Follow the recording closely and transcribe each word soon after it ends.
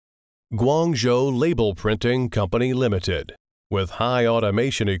Guangzhou Label Printing Company Limited, with high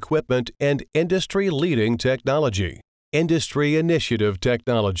automation equipment and industry-leading technology, industry initiative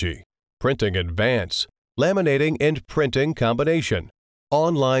technology, printing advance, laminating and printing combination,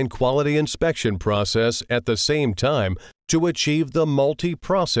 online quality inspection process at the same time to achieve the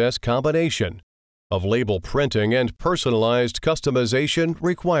multi-process combination of label printing and personalized customization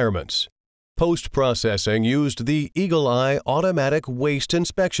requirements. Post-processing used the Eagle Eye automatic waste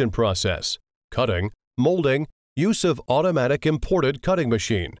inspection process, cutting, molding, use of automatic imported cutting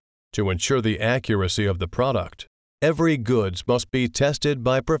machine to ensure the accuracy of the product. Every goods must be tested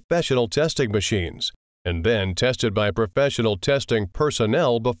by professional testing machines and then tested by professional testing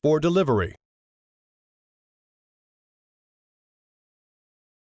personnel before delivery.